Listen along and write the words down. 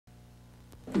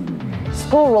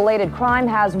School-related crime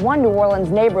has one New Orleans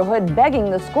neighborhood begging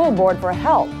the school board for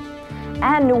help.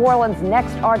 And New Orleans'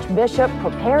 next Archbishop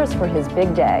prepares for his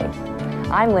big day.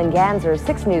 I'm Lynn Ganser.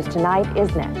 6 News Tonight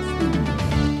is next.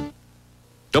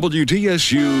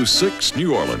 WDSU 6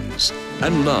 New Orleans.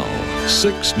 And now,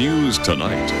 6 News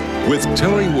Tonight with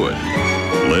Terry Wood,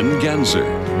 Lynn Ganser,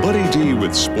 Buddy D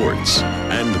with sports,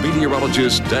 and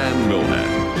meteorologist Dan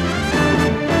Millham.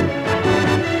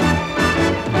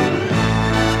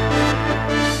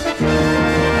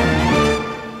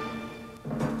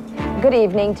 Good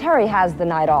evening. Terry has the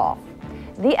night off.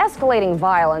 The escalating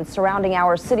violence surrounding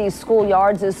our city's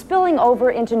schoolyards is spilling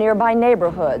over into nearby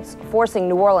neighborhoods, forcing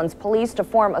New Orleans police to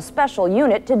form a special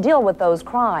unit to deal with those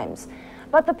crimes.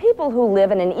 But the people who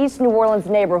live in an East New Orleans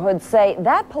neighborhood say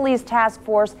that police task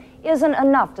force isn't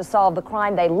enough to solve the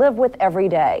crime they live with every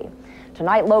day.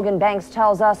 Tonight, Logan Banks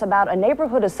tells us about a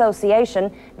neighborhood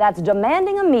association that's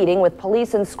demanding a meeting with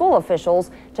police and school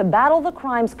officials to battle the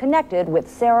crimes connected with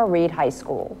Sarah Reed High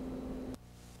School.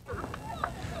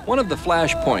 One of the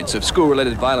flashpoints of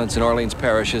school-related violence in Orleans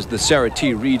Parish is the Sarah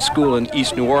T. Reed School in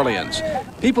East New Orleans.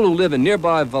 People who live in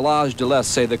nearby Village de l'Est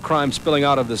say the crime spilling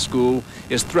out of the school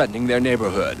is threatening their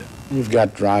neighborhood. We've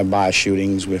got drive-by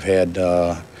shootings. We've had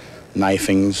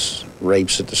knifings,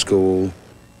 rapes at the school.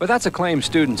 But that's a claim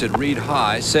students at Reed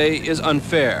High say is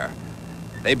unfair.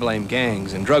 They blame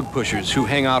gangs and drug pushers who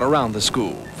hang out around the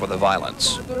school for the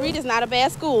violence. Reed is not a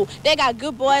bad school. They got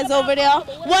good boys over there.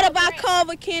 What about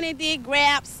Culver, Kennedy,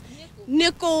 Graps,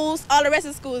 Nichols, all the rest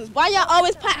of the schools? Why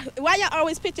y'all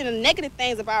always pitching the negative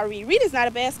things about Reed? Reed is not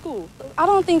a bad school. I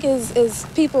don't think it's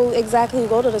people exactly who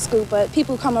go to the school, but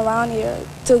people come around here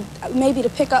to maybe to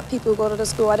pick up people who go to the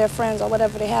school or their friends or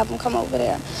whatever they have them come over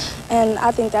there. And I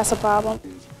think that's a problem.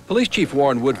 Police Chief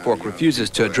Warren Woodfork refuses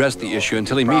to address the issue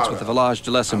until he meets with the Village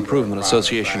de l'Est Improvement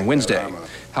Association Wednesday.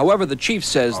 However, the chief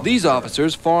says these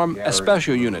officers form a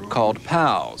special unit called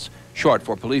PALS, short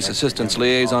for Police Assistance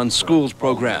Liaison Schools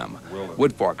Program.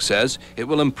 Woodfork says it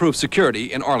will improve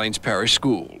security in Orleans Parish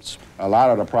schools. A lot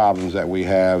of the problems that we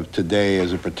have today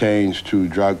as it pertains to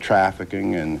drug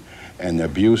trafficking and the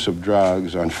abuse of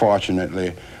drugs,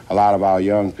 unfortunately, a lot of our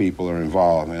young people are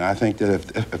involved. And I think that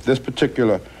if this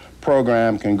particular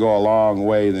program can go a long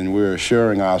way, then we're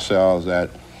assuring ourselves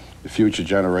that the future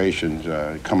generations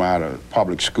come out of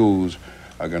public schools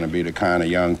are going to be the kind of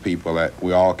young people that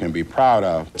we all can be proud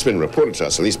of. It's been reported to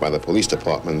us, at least by the police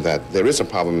department, that there is a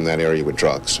problem in that area with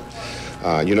drugs.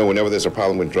 You know, whenever there's a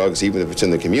problem with drugs, even if it's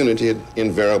in the community, it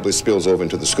invariably spills over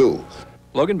into the school.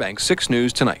 Logan Banks, 6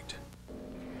 News Tonight.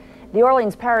 The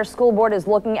Orleans Parish School Board is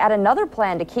looking at another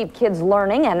plan to keep kids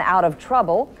learning and out of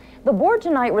trouble. The board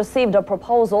tonight received a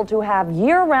proposal to have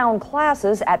year-round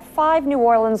classes at 5 New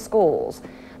Orleans schools.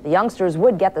 The youngsters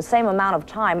would get the same amount of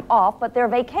time off, but their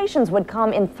vacations would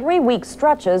come in 3-week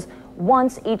stretches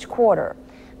once each quarter.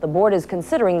 The board is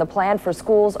considering the plan for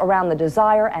schools around the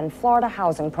Desire and Florida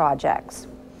housing projects.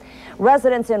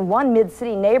 Residents in one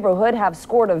mid-city neighborhood have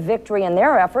scored a victory in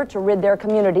their effort to rid their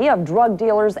community of drug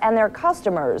dealers and their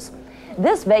customers.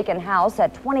 This vacant house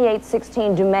at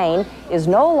 2816 Dumaine is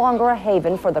no longer a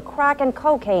haven for the crack and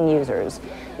cocaine users.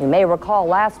 You may recall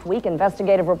last week,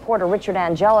 investigative reporter Richard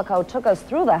Angelico took us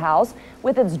through the house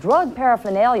with its drug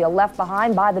paraphernalia left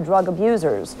behind by the drug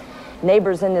abusers.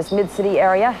 Neighbors in this mid-city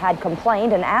area had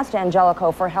complained and asked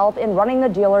Angelico for help in running the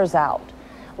dealers out.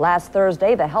 Last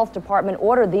Thursday, the health department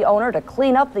ordered the owner to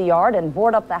clean up the yard and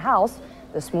board up the house.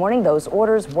 This morning, those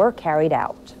orders were carried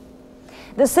out.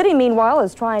 The city, meanwhile,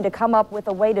 is trying to come up with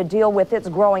a way to deal with its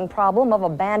growing problem of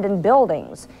abandoned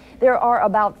buildings. There are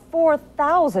about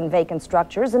 4,000 vacant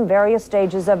structures in various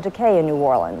stages of decay in New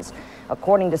Orleans.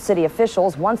 According to city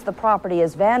officials, once the property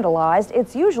is vandalized,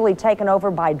 it's usually taken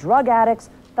over by drug addicts,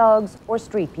 thugs, or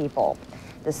street people.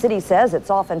 The city says it's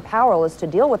often powerless to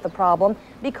deal with the problem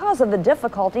because of the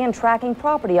difficulty in tracking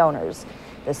property owners.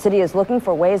 The city is looking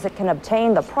for ways it can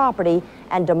obtain the property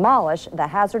and demolish the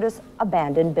hazardous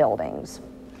abandoned buildings.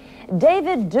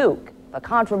 David Duke, the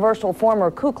controversial former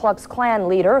Ku Klux Klan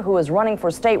leader who is running for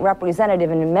state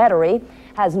representative in Metarie,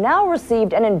 has now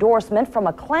received an endorsement from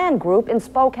a Klan group in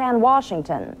Spokane,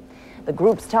 Washington. The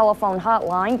group's telephone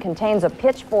hotline contains a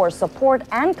pitch for support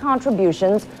and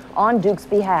contributions on Duke's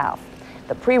behalf.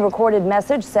 The pre-recorded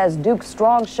message says Duke's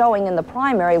strong showing in the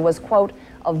primary was, quote,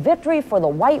 a victory for the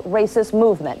white racist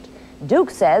movement. Duke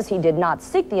says he did not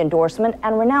seek the endorsement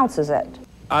and renounces it.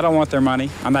 I don't want their money.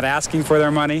 I'm not asking for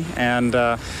their money, and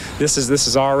this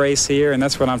is our race here, and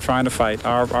that's what I'm trying to fight.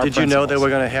 Our Did you know that we're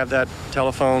going to have that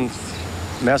telephone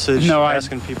message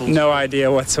asking people? No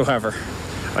idea whatsoever.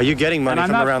 Are you getting money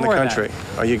from around the country?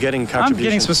 Are you getting contributions? I'm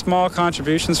getting some small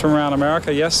contributions from around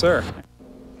America, yes, sir.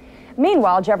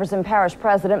 Meanwhile, Jefferson Parish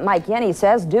President Mike Yenni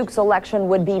says Duke's election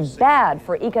would be bad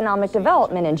for economic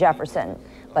development in Jefferson.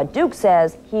 But Duke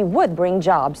says he would bring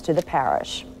jobs to the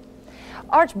parish.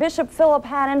 Archbishop Philip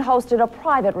Hannon hosted a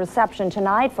private reception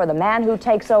tonight for the man who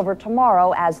takes over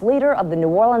tomorrow as leader of the New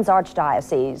Orleans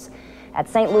Archdiocese. At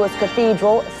St. Louis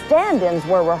Cathedral, stand-ins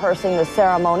were rehearsing the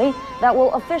ceremony that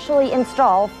will officially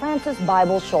install Francis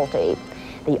Bible Schulte.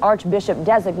 The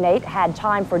Archbishop-designate had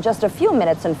time for just a few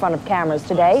minutes in front of cameras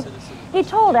today. He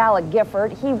told Alec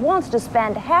Gifford he wants to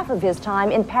spend half of his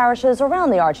time in parishes around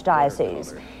the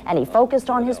Archdiocese, and he focused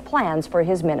on his plans for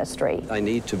his ministry. I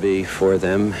need to be for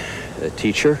them a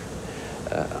teacher.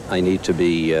 I need to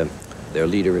be their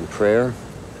leader in prayer,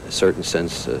 in a certain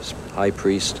sense, high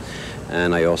priest,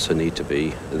 and I also need to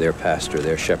be their pastor,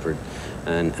 their shepherd.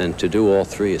 And to do all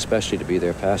three, especially to be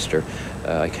their pastor,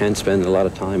 I can't spend a lot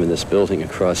of time in this building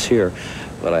across here,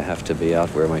 but I have to be out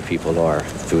where my people are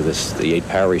through the 8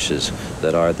 parishes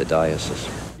that are the diocese.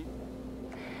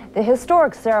 The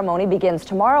historic ceremony begins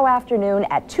tomorrow afternoon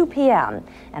at 2 p.m.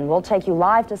 and we'll take you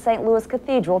live to St. Louis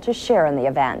Cathedral to share in the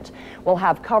event. We'll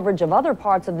have coverage of other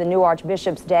parts of the new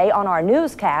Archbishop's Day on our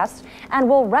newscast, and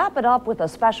we'll wrap it up with a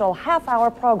special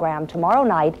half-hour program tomorrow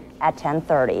night at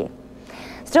 10:30.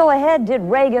 Still ahead, did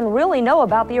Reagan really know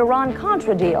about the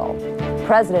Iran-Contra deal?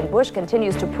 President Bush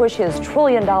continues to push his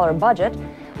trillion-dollar budget.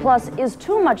 Plus, is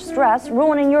too much stress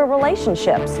ruining your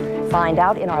relationships? Find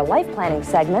out in our life planning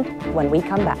segment when we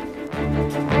come back.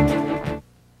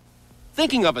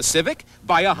 Thinking of a Civic?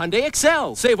 Buy a Hyundai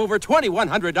Excel, save over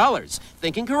 $2,100.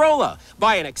 Thinking Corolla?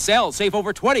 Buy an Excel, save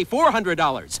over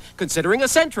 $2,400. Considering a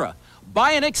Sentra?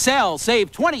 Buy an Excel,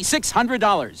 save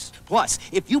 $2,600. Plus,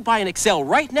 if you buy an Excel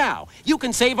right now, you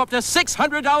can save up to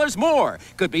 $600 more.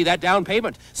 Could be that down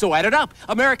payment. So add it up.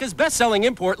 America's best-selling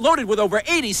import loaded with over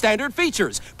 80 standard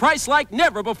features. Priced like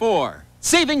never before.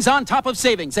 Savings on top of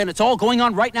savings, and it's all going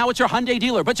on right now at your Hyundai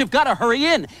dealer. But you've got to hurry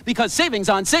in, because savings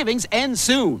on savings ends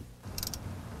soon.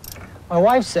 My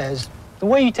wife says, the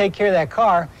way you take care of that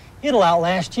car, it'll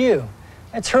outlast you.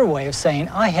 That's her way of saying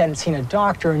I hadn't seen a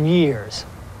doctor in years.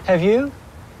 Have you?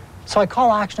 So I call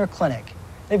Ochsner Clinic.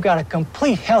 They've got a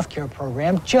complete healthcare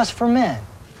program just for men.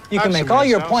 You can make all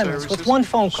your appointments with one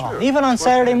phone call, even on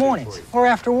Saturday mornings or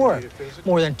after work.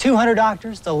 More than 200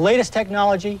 doctors, the latest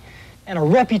technology, and a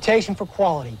reputation for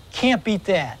quality. Can't beat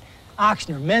that.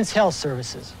 Ochsner Men's Health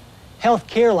Services. Health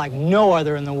care like no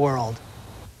other in the world.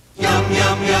 Yum,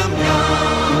 yum, yum,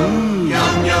 yum.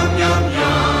 Yum, yum, yum,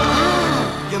 yum.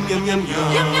 Yum, yum, yum,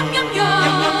 yum. Yum, yum, yum, yum.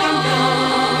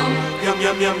 Yum,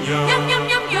 yum, yum, yum. Yum, yum, yum, yum. Yum, yum,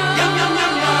 yum, yum. Yum, yum,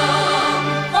 yum, yum.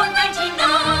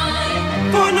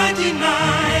 $4.99.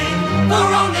 $4.99. For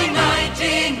only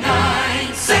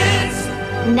 99 cents.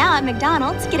 Now at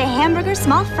McDonald's, get a hamburger,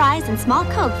 small fries, and small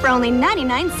Coke for only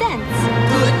 99 cents.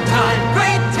 Good time,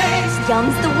 great taste.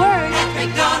 Yum's the word. At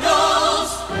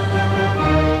McDonald's.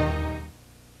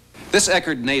 This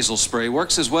Eckerd nasal spray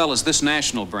works as well as this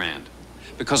national brand,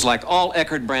 because like all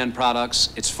Eckerd brand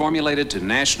products, it's formulated to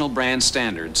national brand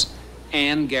standards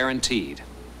and guaranteed.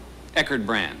 Eckerd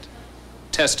brand.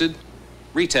 Tested,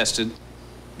 retested,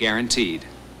 guaranteed.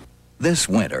 This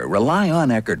winter, rely on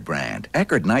Eckerd brand.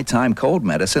 Eckerd nighttime cold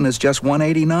medicine is just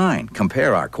 $1.89.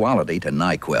 Compare our quality to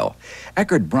NyQuil.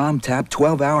 Eckerd Bromtap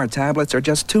 12-hour tablets are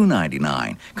just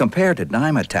 $2.99. Compare to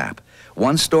Dymatap.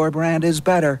 One store brand is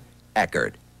better.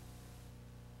 Eckerd.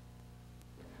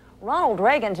 Ronald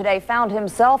Reagan today found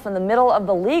himself in the middle of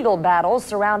the legal battles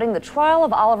surrounding the trial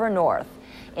of Oliver North.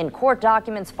 In court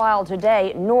documents filed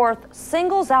today, North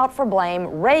singles out for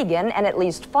blame Reagan and at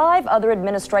least 5 other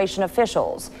administration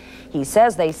officials. He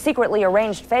says they secretly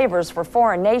arranged favors for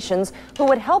foreign nations who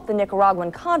would help the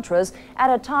Nicaraguan Contras at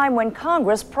a time when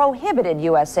Congress prohibited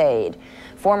U.S. aid.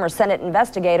 Former Senate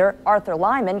investigator Arthur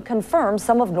Lyman confirms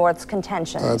some of North's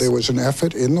contentions. There was an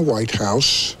effort in the White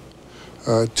House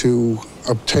to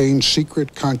obtain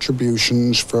secret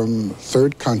contributions from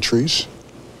third countries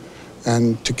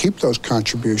and to keep those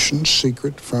contributions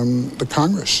secret from the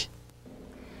Congress.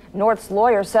 North's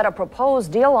lawyer said a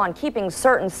proposed deal on keeping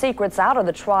certain secrets out of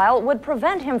the trial would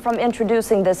prevent him from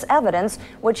introducing this evidence,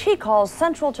 which he calls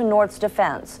central to North's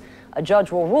defense. A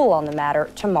judge will rule on the matter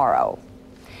tomorrow.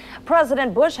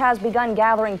 President Bush has begun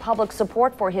gathering public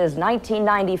support for his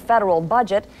 1990 federal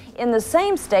budget in the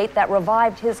same state that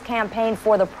revived his campaign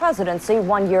for the presidency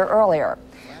 1 year earlier.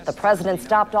 The president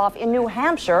stopped off in New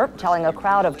Hampshire, telling a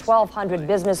crowd of 1,200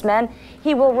 businessmen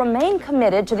he will remain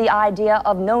committed to the idea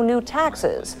of no new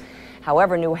taxes.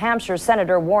 However, New Hampshire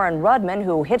Senator Warren Rudman,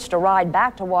 who hitched a ride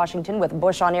back to Washington with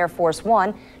Bush on Air Force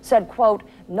One, said, quote,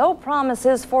 "No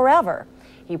promises forever."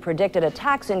 He predicted a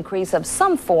tax increase of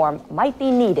some form might be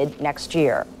needed next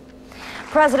year.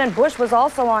 President Bush was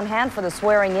also on hand for the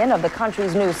swearing-in of the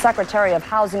country's new Secretary of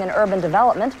Housing and Urban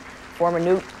Development. Former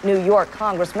New York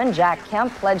Congressman Jack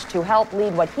Kemp pledged to help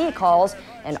lead what he calls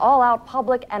an all-out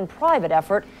public and private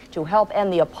effort to help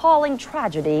end the appalling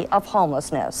tragedy of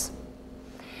homelessness.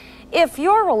 If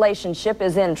your relationship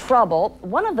is in trouble,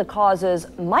 one of the causes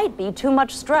might be too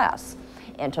much stress.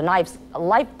 In tonight's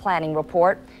life planning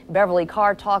report, Beverly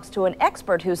Carr talks to an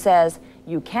expert who says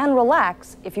you can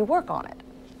relax if you work on it.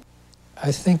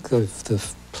 I think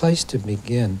the place to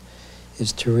begin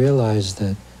is to realize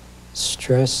that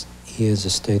stress is a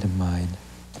state of mind.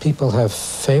 People have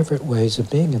favorite ways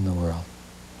of being in the world.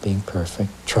 Being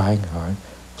perfect, trying hard,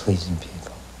 pleasing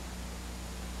people.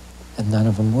 And none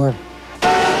of them work.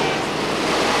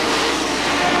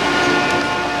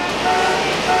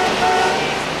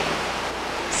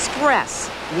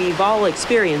 Stress. We've all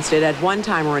experienced it at one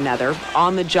time or another,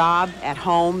 on the job, at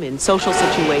home, in social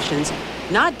situations.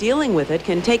 Not dealing with it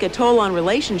can take a toll on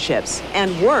relationships,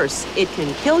 and worse, it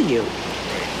can kill you.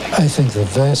 I think the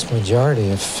vast majority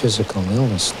of physical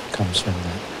illness comes from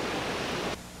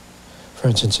that. For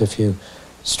instance, if you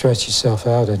stress yourself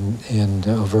out and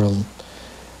over a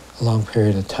long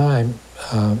period of time,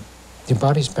 your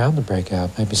body's bound to break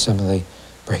out. Maybe some of the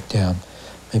breakdown,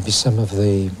 maybe some of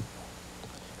the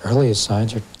earliest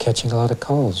signs are catching a lot of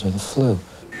colds or the flu.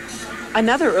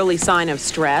 Another early sign of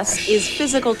stress is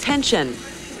physical tension.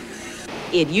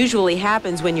 It usually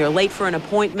happens when you're late for an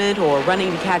appointment or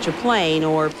running to catch a plane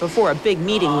or before a big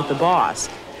meeting with the boss.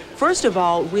 First of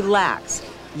all, relax.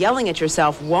 Yelling at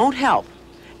yourself won't help.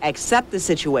 Accept the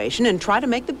situation and try to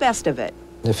make the best of it.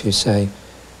 If you say,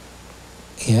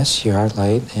 yes, you are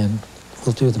late and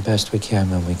we'll do the best we can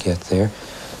when we get there,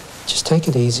 just take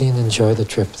it easy and enjoy the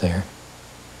trip there.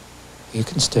 You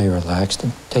can stay relaxed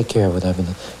and take care of whatever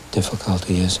the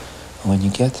difficulty is when you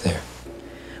get there.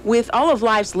 With all of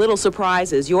life's little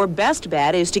surprises, your best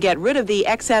bet is to get rid of the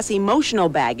excess emotional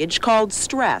baggage called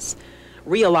stress.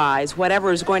 Realize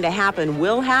whatever is going to happen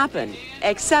will happen.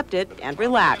 Accept it and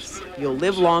relax. You'll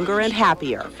live longer and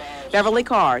happier. Beverly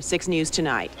Carr, 6 News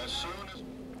Tonight.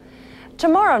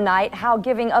 Tomorrow night, how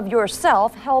giving of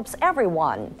yourself helps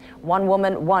everyone. One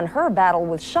woman won her battle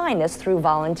with shyness through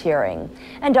volunteering.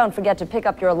 And don't forget to pick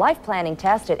up your life planning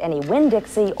test at any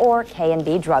Winn-Dixie or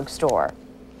K&B drugstore.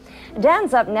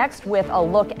 Dan's up next with a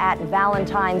look at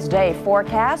Valentine's Day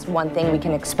forecast. One thing we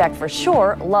can expect for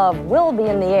sure, love will be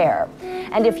in the air.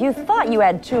 And if you thought you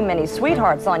had too many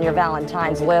sweethearts on your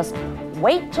Valentine's list,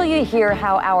 wait till you hear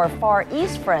how our Far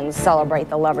East friends celebrate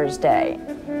the Lover's Day.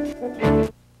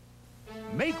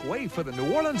 Make way for the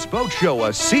New Orleans Boat Show,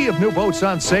 a sea of new boats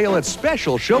on sale at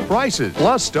special show prices.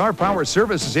 Plus, Star Power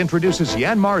Services introduces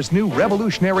Yanmar's new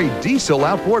revolutionary diesel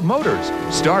outboard motors.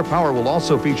 Star Power will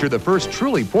also feature the first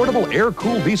truly portable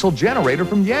air-cooled diesel generator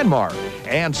from Yanmar.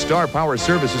 And Star Power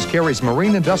Services carries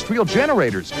marine industrial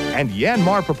generators and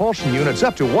Yanmar propulsion units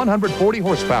up to 140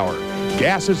 horsepower.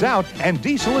 Gas is out and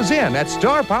diesel is in at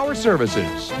Star Power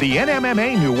Services. The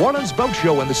NMMA New Orleans Boat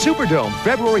Show in the Superdome,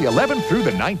 February 11th through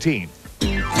the 19th.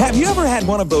 Have you ever had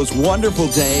one of those wonderful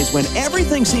days when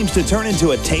everything seems to turn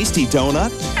into a tasty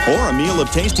donut? Or a meal of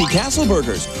tasty Castle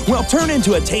Burgers? Well, turn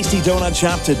into a tasty donut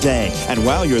shop today. And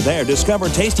while you're there, discover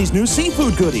Tasty's new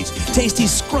seafood goodies.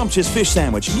 Tasty's scrumptious fish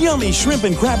sandwich, yummy shrimp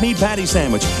and crab meat patty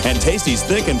sandwich, and Tasty's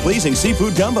thick and pleasing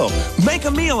seafood gumbo. Make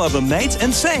a meal of them, mates,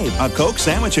 and save. A Coke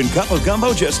sandwich and cup of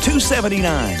gumbo, just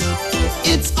 $2.79.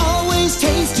 It's always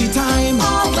tasty time.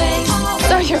 Always.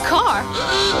 Start your car.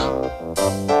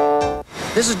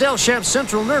 This is Delshamp's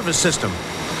Central Nervous System.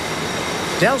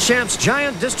 Delshamp's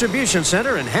giant distribution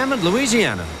center in Hammond,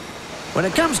 Louisiana. When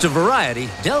it comes to variety,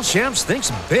 Delshamp's thinks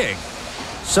big.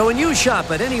 So when you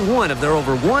shop at any one of their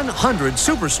over 100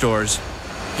 superstores,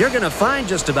 you're going to find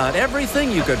just about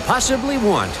everything you could possibly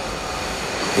want,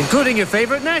 including your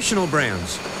favorite national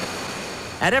brands.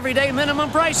 At everyday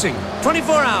minimum pricing,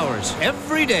 24 hours,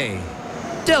 every day.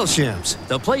 Delshamp's,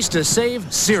 the place to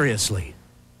save seriously.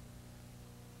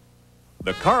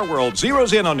 The car world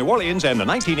zeroes in on New Orleans and the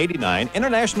 1989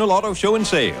 International Auto Show and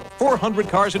Sale. 400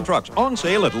 cars and trucks on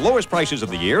sale at the lowest prices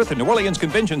of the year at the New Orleans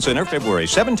Convention Center, February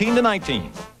 17 to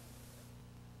 19.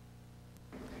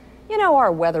 You know,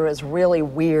 our weather is really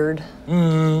weird.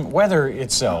 Weather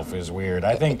itself is weird.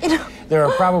 I think there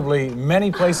are probably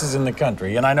many places in the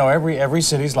country, and I know every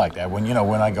city's like that. When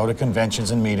I go to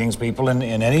conventions and meetings, people in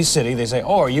any city, they say,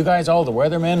 "Oh, are you guys all the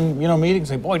weathermen, meetings?"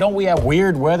 Say, "Boy, don't we have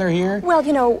weird weather here?" Well,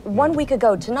 1 week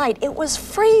ago tonight, it was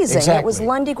freezing. Exactly. It was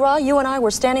Lundi Gras. You and I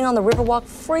were standing on the Riverwalk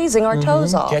freezing our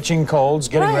toes off. Catching colds,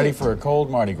 getting ready for a cold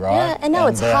Mardi Gras. Yeah, and now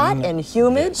it's hot and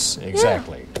humid. Yes,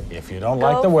 exactly. Yeah. If you don't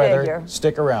like the weather,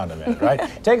 stick around a minute,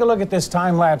 right? Take a look at this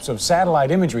time-lapse of satellite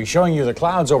imagery showing you the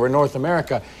clouds over North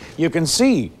America. You can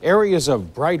see areas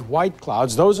of bright white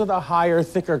clouds. Those are the higher,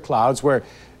 thicker clouds where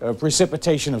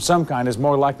precipitation of some kind is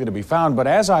more likely to be found. But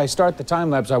as I start the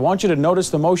time-lapse, I want you to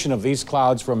notice the motion of these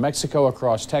clouds from Mexico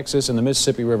across Texas and the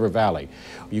Mississippi River Valley.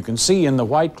 You can see in the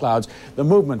white clouds the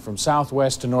movement from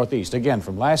southwest to northeast. Again,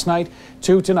 from last night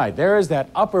to tonight. There is that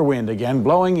upper wind again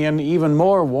blowing in even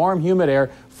more warm, humid air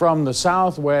from the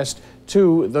southwest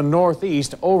to the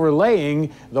northeast,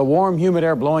 overlaying the warm, humid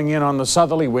air blowing in on the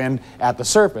southerly wind at the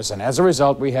surface. And as a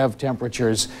result, we have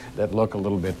temperatures that look a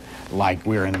little bit like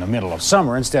we're in the middle of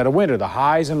summer instead of winter. The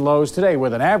highs and lows today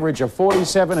with an average of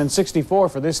 47 and 64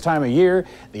 for this time of year.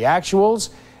 The actuals,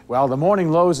 well, the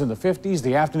morning lows in the 50s,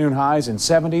 the afternoon highs in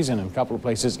 70s, and in a couple of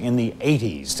places in the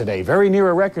 80s today. Very near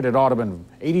a record at Audubon.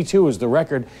 82 is the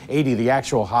record, 80 the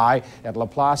actual high. At La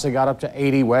Plaza got up to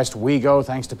 80. West Wego,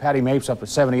 thanks to Patty Mapes, up to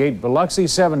 78. Biloxi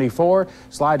 74,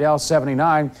 Slidell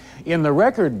 79. In the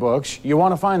record books, you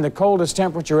want to find the coldest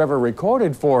temperature ever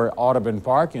recorded for Audubon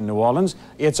Park in New Orleans.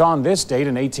 It's on this date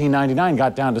in 1899,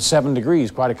 got down to 7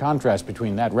 degrees. Quite a contrast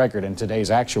between that record and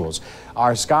today's actuals.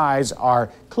 Our skies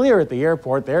are clear at the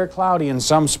airport. They're cloudy in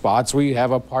some spots. We have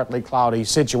a partly cloudy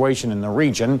situation in the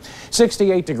region.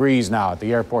 68 degrees now at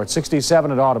the airport,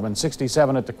 67 at Audubon,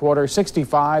 67 at the quarter,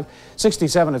 65,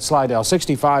 67 at Slidell,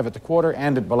 65 at the quarter,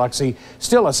 and at Biloxi.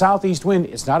 Still a southeast wind.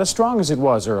 It's not as strong as it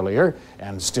was earlier,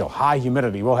 and still high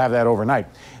humidity. We'll have that overnight.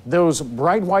 Those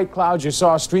bright white clouds you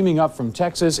saw streaming up from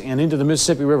Texas and into the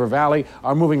Mississippi River Valley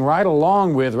are moving right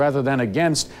along with rather than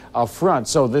against a front.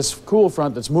 So this cool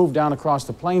front that's moved down across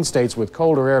the plain states with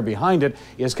colder air behind it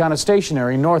is kind of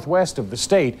stationary northwest of the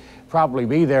state. Probably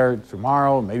be there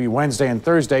tomorrow, maybe Wednesday and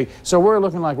Thursday. So we're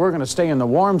looking like we're going to stay in the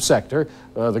warm sector.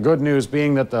 The good news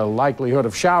being that the likelihood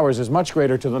of showers is much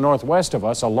greater to the northwest of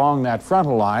us along that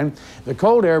frontal line. The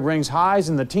cold air brings highs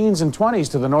in the teens and 20s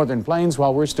to the northern plains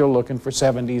while we're still looking for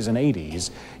 70s and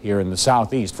 80s here in the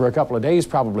southeast for a couple of days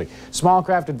probably. Small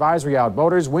craft advisory out,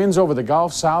 boaters. Winds over the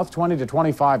Gulf south 20 to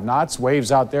 25 knots. Waves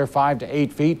out there 5 to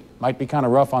 8 feet. Might be kind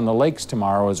of rough on the lakes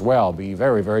tomorrow as well. Be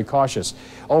very, very cautious.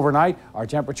 Overnight, our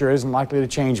temperature isn't likely to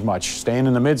change much. Staying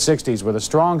in the mid-60s with a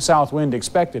strong south wind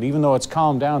expected, even though it's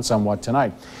calmed down somewhat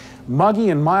tonight. Muggy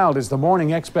and mild is the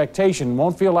morning expectation.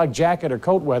 Won't feel like jacket or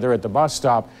coat weather at the bus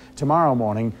stop tomorrow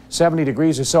morning. 70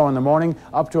 degrees or so in the morning,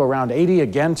 up to around 80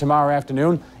 again tomorrow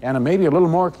afternoon, and maybe a little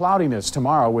more cloudiness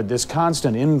tomorrow with this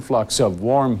constant influx of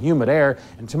warm, humid air.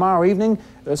 And tomorrow evening,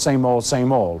 the same old,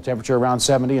 same old. Temperature around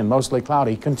 70 and mostly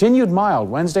cloudy. Continued mild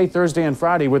Wednesday, Thursday, and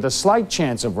Friday with a slight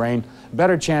chance of rain.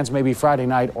 Better chance maybe Friday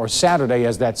night or Saturday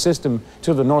as that system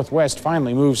to the northwest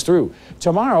finally moves through.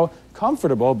 Tomorrow,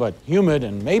 comfortable but humid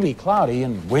and maybe cloudy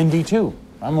and windy too.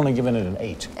 I'm only giving it an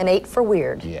 8. An 8 for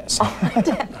weird. Yes. All right,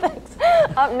 thanks.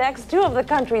 Up next, 2 of the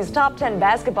country's top 10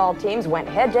 basketball teams went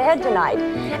head-to-head tonight,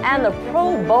 and the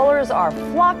pro bowlers are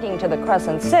flocking to the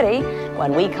Crescent City.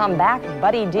 When we come back,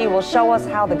 Buddy D will show us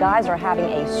how the guys are having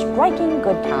a striking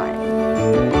good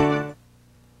time.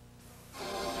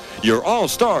 Your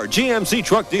all-star GMC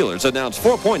truck dealers announced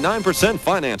 4.9%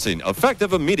 financing,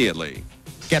 effective immediately.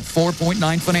 Get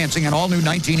 4.9 financing on all new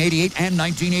 1988 and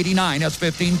 1989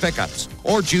 S15 pickups.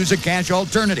 Or choose a cash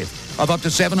alternative of up to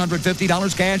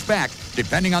 $750 cash back,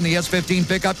 depending on the S15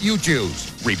 pickup you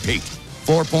choose. Repeat,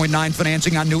 4.9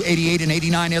 financing on new 88 and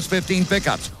 89 S15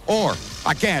 pickups. Or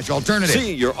a cash alternative.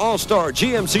 See your all-star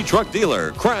GMC truck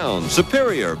dealer, Crown,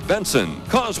 Superior, Benson,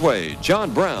 Causeway,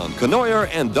 John Brown, Canoyer,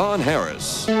 and Don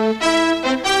Harris.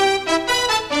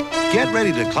 Get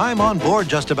ready to climb on board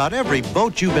just about every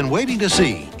boat you've been waiting to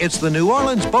see. It's the New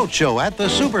Orleans Boat Show at the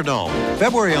Superdome,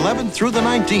 February 11th through the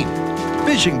 19th.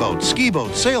 Fishing boats, ski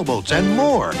boats, sailboats, and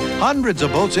more. Hundreds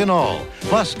of boats in all,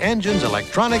 plus engines,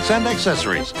 electronics, and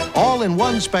accessories, all in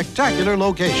one spectacular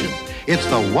location. It's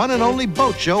the one and only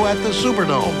boat show at the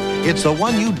Superdome. It's the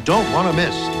one you don't want to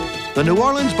miss. The New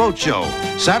Orleans Boat Show,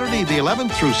 Saturday the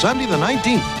 11th through Sunday the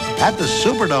 19th at the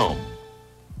Superdome.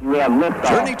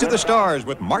 Journey to the stars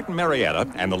with Martin Marietta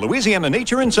and the Louisiana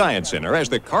Nature and Science Center as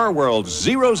the car world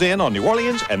zeroes in on New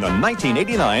Orleans and the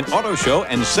 1989 Auto Show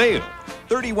and Sale.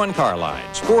 31 car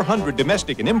lines, 400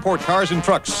 domestic and import cars and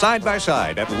trucks side by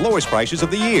side at lowest prices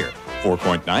of the year.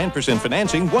 4.9%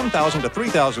 financing, $1,000 to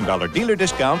 $3,000 dealer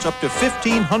discounts, up to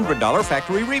 $1,500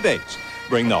 factory rebates.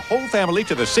 Bring the whole family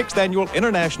to the 6th Annual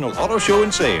International Auto Show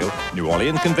and Sale, New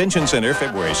Orleans Convention Center,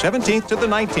 February 17th to the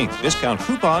 19th. Discount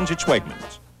coupons at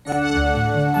Schwegmann's.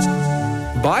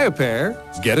 Buy a pair,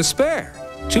 get a spare.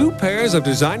 2 pairs of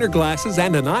designer glasses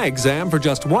and an eye exam for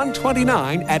just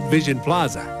 $129 at Vision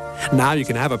Plaza. Now you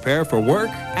can have a pair for work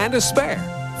and a spare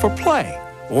for play.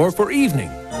 or for evening.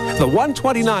 The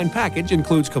 $129 package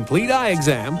includes complete eye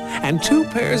exam and 2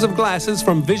 pairs of glasses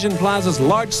from Vision Plaza's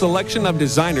large selection of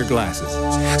designer glasses.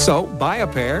 So buy a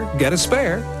pair, get a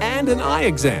spare, and an eye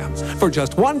exam for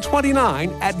just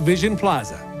 $129 at Vision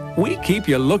Plaza. We keep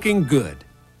you looking good.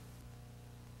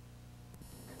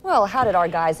 Well, how did our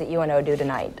guys at UNO do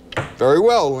tonight? Very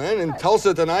well, Lynn. In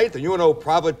Tulsa tonight, the UNO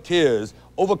Privateers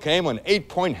overcame an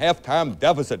 8-point halftime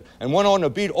deficit and went on to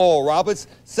beat Oral Roberts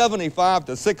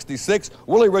 75-66.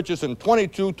 Willie Richardson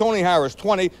 22, Tony Harris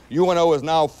 20. UNO is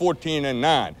now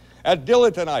 14-9. At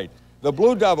Dillard tonight, the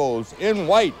Blue Devils in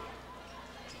white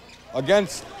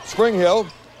against Spring Hill.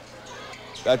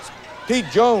 That's Pete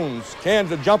Jones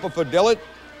cans the jumper for Dillard.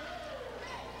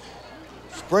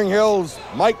 Spring Hill's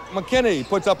Mike McKinney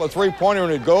puts up a 3-pointer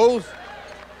and it goes.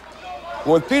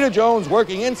 With Peter Jones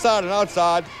working inside and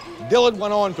outside, Dillard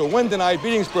went on to win tonight,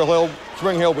 beating Spring Hill.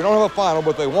 We don't have a final,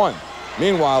 but they won.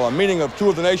 Meanwhile, a meeting of 2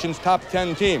 of the nation's top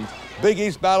 10 teams. Big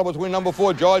East battle between number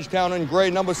 4 Georgetown and gray,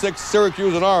 number 6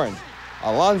 Syracuse and orange.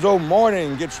 Alonzo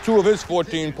Mourning gets 2 of his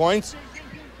 14 points.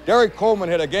 Derek Coleman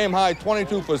hit a game-high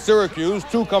 22 for Syracuse,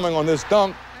 2 coming on this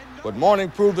dunk. But Mourning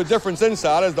proved the difference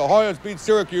inside as the Hoyas beat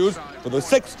Syracuse for the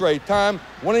 6th straight time,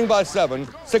 winning by 7,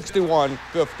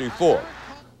 61-54.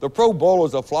 The Pro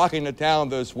Bowlers are flocking to town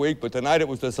this week, but tonight it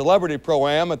was the Celebrity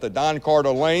Pro-Am at the Don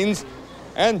Carter Lanes.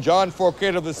 And John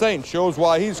Forcade of the Saints shows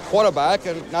why he's quarterback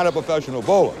and not a professional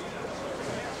bowler.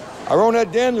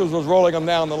 Ironette Daniels was rolling him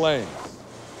down the lanes.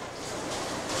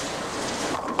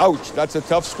 Ouch, that's a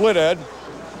tough split, Ed.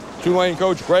 Tulane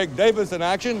coach Greg Davis in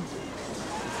action.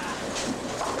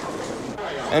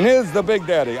 And here's the big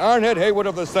daddy, Ironhead Hayward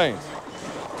of the Saints.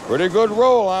 Pretty good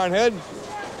roll, Ironhead,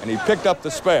 and he picked up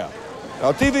the spare.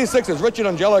 Now, TV6's Richard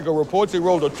Angelica reports he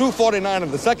rolled a .249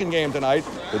 in the second game tonight.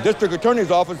 The district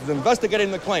attorney's office is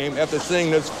investigating the claim after seeing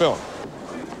this film.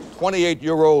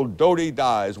 28-year-old Dodie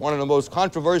Duys, one of the most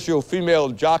controversial female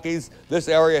jockeys this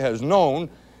area has known,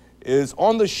 is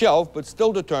on the shelf, but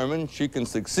still determined she can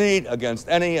succeed against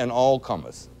any and all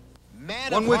comers.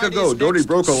 1 week ago, Dodie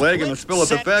broke a leg in a spill at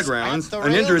the fairgrounds,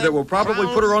 an injury that will probably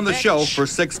put her on the shelf for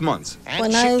 6 months.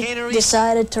 When I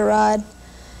decided to ride,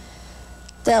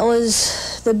 that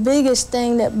was the biggest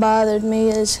thing that bothered me,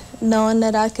 is knowing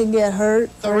that I could get hurt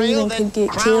or even could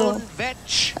get killed.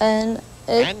 And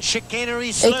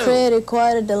it created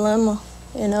quite a dilemma,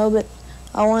 you know, but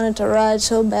I wanted to ride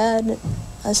so bad that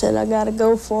I said, I got to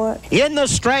go for it. In the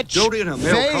stretch, Dodie and her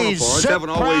male counterparts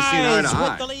haven't always seen eye to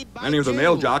eye. Many of the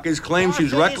male jockeys claim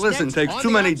she's reckless and takes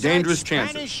too many dangerous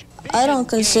chances. I don't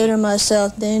consider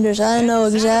myself dangerous. I know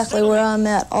exactly where I'm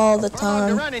at all the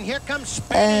time.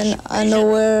 And I know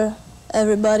where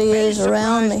everybody is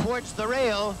around me.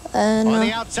 And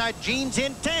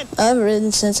I've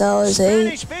ridden since I was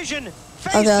 8.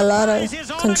 I got a lot of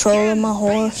control of my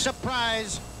horse,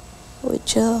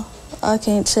 which I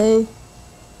can't say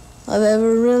I've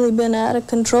ever really been out of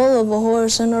control of a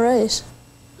horse in a race.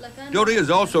 Dodie is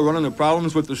also running the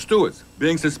problems with the stewards,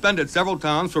 being suspended several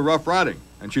times for rough riding,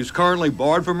 and she's currently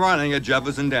barred from riding at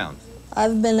Jefferson Downs.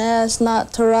 I've been asked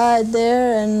not to ride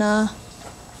there, and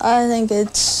I think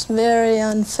it's very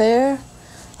unfair.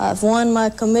 I've won my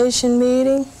commission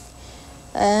meeting,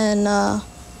 and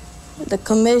the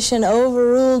commission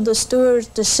overruled the stewards'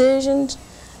 decisions.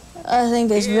 I think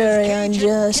it's very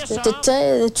unjust. To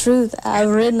tell you the truth, I've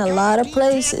ridden a lot of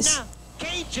places.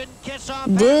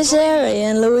 This area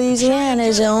in Louisiana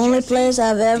is the only place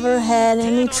I've ever had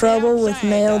any trouble with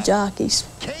male jockeys.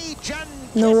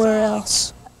 Nowhere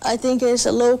else. I think it's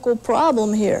a local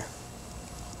problem here.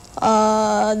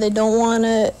 They don't want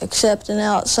to accept an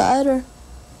outsider,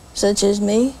 such as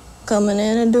me, coming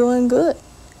in and doing good,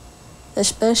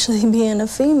 especially being a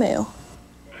female.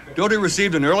 Dodie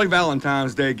received an early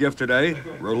Valentine's Day gift today,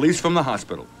 released from the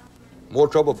hospital. More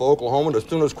trouble for Oklahoma. The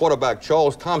Sooners quarterback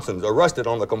Charles Thompson's arrested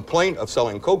on the complaint of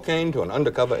selling cocaine to an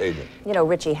undercover agent. You know,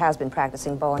 Richie has been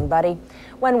practicing bowling, buddy.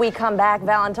 When we come back,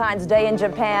 Valentine's Day in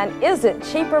Japan, is it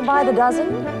cheaper by the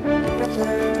dozen?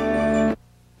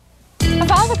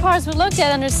 Of all the cars we looked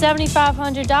at under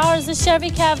 $7,500, the Chevy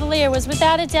Cavalier was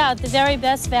without a doubt the very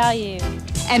best value.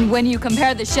 And when you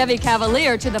compare the Chevy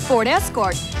Cavalier to the Ford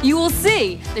Escort, you will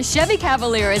see the Chevy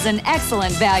Cavalier is an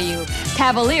excellent value.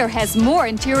 Cavalier has more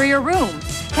interior room.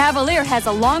 Cavalier has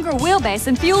a longer wheelbase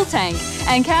and fuel tank.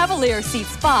 And Cavalier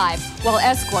seats 5, while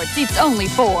Escort seats only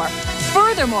 4.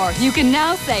 Furthermore, you can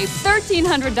now save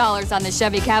 $1,300 on the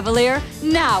Chevy Cavalier,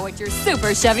 now at your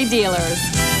Super Chevy dealers.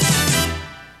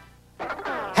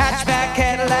 Hatchback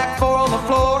Cadillac, 4 on the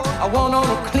floor, I want on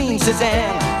a clean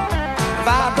Suzanne.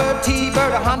 Firebird,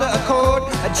 T-Bird, a Honda Accord,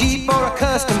 a Jeep or a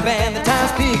custom van. The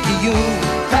Times-Picayune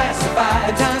classifieds.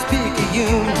 The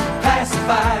Times-Picayune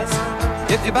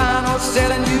classifieds. If you're buying or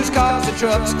selling used cars or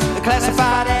trucks, the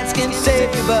classified ads can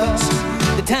save you bucks.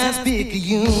 The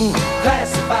Times-Picayune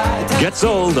classified. Get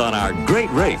sold on our great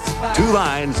rates. 2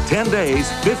 lines, 10 days,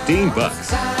 $15.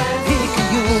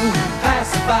 Picayune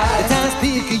classified. The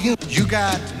Times-Picayune. You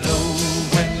got to know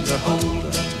when to hold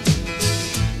up.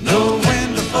 Know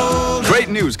when to fold up. Great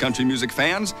news, country music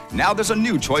fans. Now there's a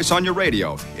new choice on your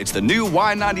radio. It's the new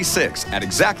Y96 at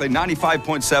exactly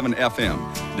 95.7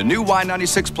 FM. The new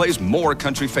Y96 plays more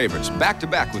country favorites,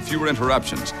 back-to-back with fewer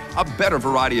interruptions. A better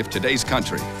variety of today's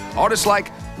country. Artists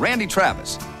like Randy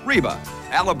Travis, Reba,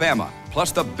 Alabama,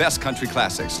 plus the best country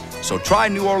classics. So try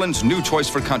New Orleans' new choice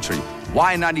for country,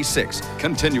 Y96,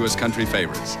 continuous country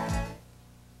favorites.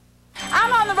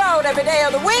 I'm on the road every day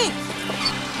of the week,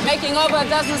 making over a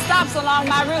dozen stops along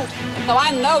my route, so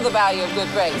I know the value of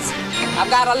good brakes. I've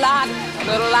got a lot of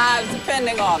little lives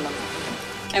depending on them.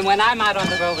 And when I'm out on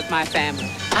the road with my family,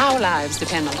 our lives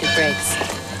depend on good brakes.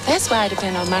 That's why I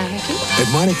depend on Meineke. At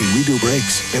Meineke, we do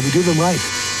brakes, and we do them right.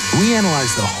 We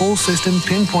analyze the whole system,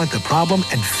 pinpoint the problem,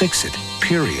 and fix it,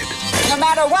 period. No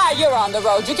matter why you're on the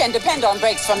road, you can depend on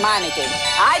brakes from Meineke.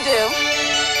 I do.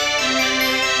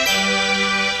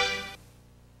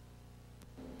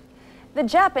 The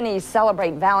Japanese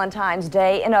celebrate Valentine's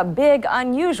Day in a big,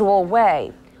 unusual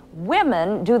way.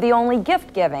 Women do the only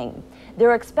gift giving.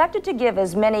 They're expected to give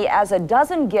as many as a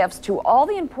dozen gifts to all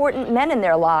the important men in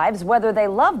their lives, whether they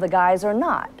love the guys or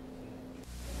not.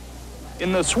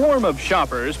 In the swarm of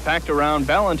shoppers packed around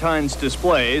Valentine's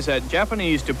displays at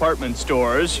Japanese department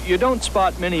stores, you don't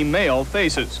spot many male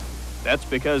faces. That's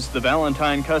because the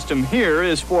Valentine custom here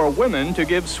is for women to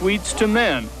give sweets to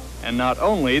men, and not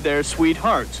only their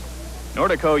sweethearts.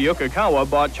 Noriko Yokokawa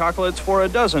bought chocolates for a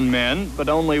dozen men, but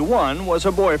only one was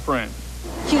a boyfriend.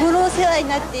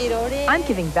 I'm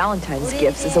giving Valentine's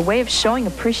gifts as a way of showing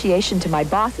appreciation to my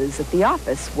bosses at the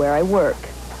office where I work.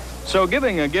 So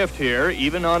giving a gift here,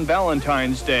 even on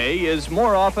Valentine's Day, is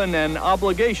more often an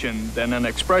obligation than an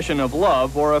expression of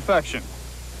love or affection.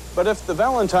 But if the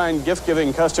Valentine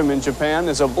gift-giving custom in Japan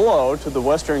is a blow to the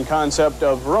Western concept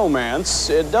of romance,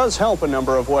 it does help a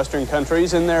number of Western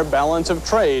countries in their balance of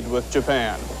trade with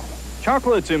Japan.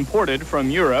 Chocolates imported from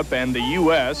Europe and the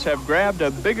U.S. have grabbed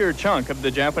a bigger chunk of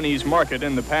the Japanese market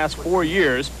in the past 4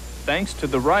 years, thanks to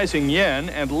the rising yen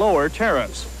and lower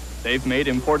tariffs. They've made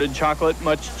imported chocolate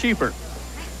much cheaper.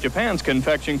 Japan's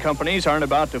confection companies aren't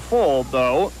about to fold,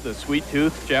 though. The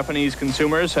sweet-toothed Japanese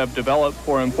consumers have developed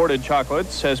for imported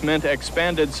chocolates has meant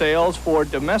expanded sales for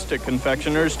domestic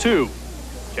confectioners, too.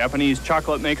 Japanese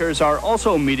chocolate makers are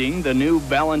also meeting the new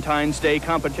Valentine's Day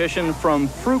competition from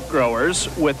fruit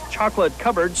growers with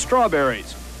chocolate-covered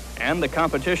strawberries, and the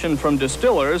competition from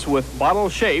distillers with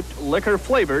bottle-shaped,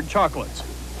 liquor-flavored chocolates.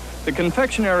 The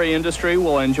confectionery industry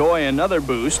will enjoy another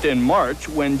boost in March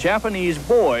when Japanese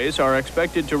boys are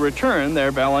expected to return their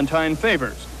Valentine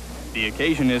favors. The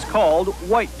occasion is called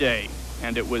White Day,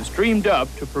 and it was dreamed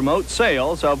up to promote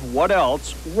sales of what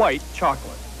else? White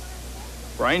chocolate.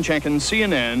 Brian Shankin,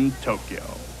 CNN, Tokyo.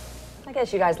 I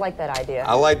guess you guys like that idea.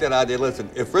 I like that idea. Listen,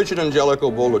 if Richard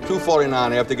Angelico bowled a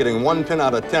 249 after getting 1 10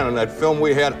 out of 10 on that film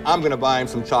we had, I'm going to buy him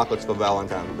some chocolates for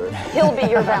Valentine's Day. He'll be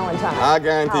your Valentine. I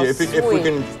guarantee you, if we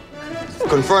can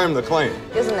confirm the claim.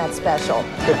 Isn't that special?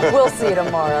 We'll see you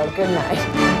tomorrow. Good night.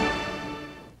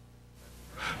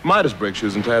 Midas brake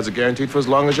shoes and tires are guaranteed for as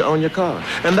long as you own your car.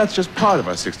 And that's just part of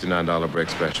our $69 brake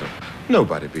special.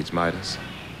 Nobody beats Midas.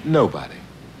 Nobody.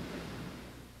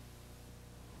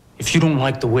 If you don't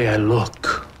like the way I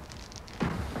look,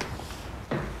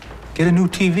 get a new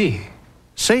TV.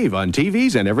 Save on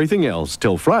TVs and everything else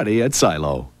till Friday at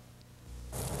Silo.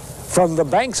 From the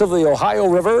banks of the Ohio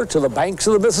River to the banks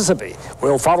of the Mississippi,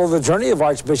 we'll follow the journey of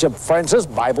Archbishop Francis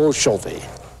Bible Schulte.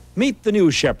 Meet the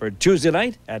new shepherd Tuesday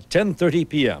night at 10:30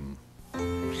 p.m.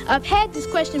 I've had this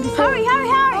question before. Hurry, hurry,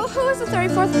 hurry! Oh, who is the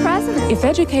 34th president? If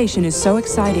education is so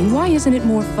exciting, why isn't it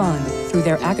more fun? Through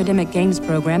their academic games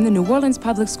program, the New Orleans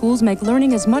Public Schools make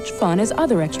learning as much fun as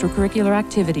other extracurricular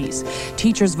activities.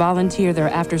 Teachers volunteer their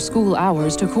after-school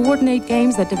hours to coordinate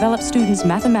games that develop students'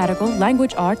 mathematical,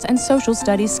 language arts, and social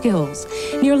studies skills.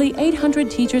 Nearly 800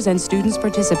 teachers and students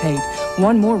participate.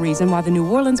 One more reason why the New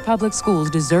Orleans Public Schools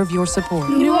deserve your support.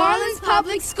 New Orleans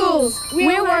Public Schools.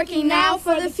 We're working now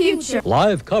for the future.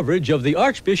 Live coverage of the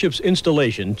Archbishop's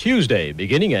installation Tuesday,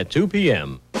 beginning at 2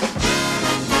 p.m.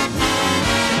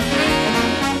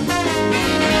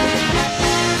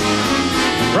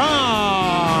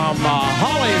 From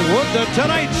Hollywood, The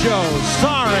Tonight Show,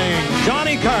 starring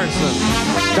Johnny Carson.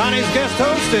 Donnie's guest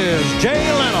host is Jay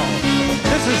Leno.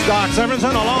 This is Doc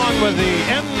Severinsen along with the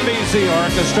NBC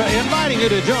Orchestra inviting you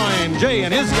to join Jay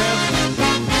and his guest,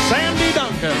 Sandy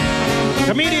Duncan,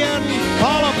 comedian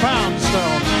Paula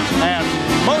Poundstone, and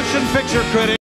motion picture critic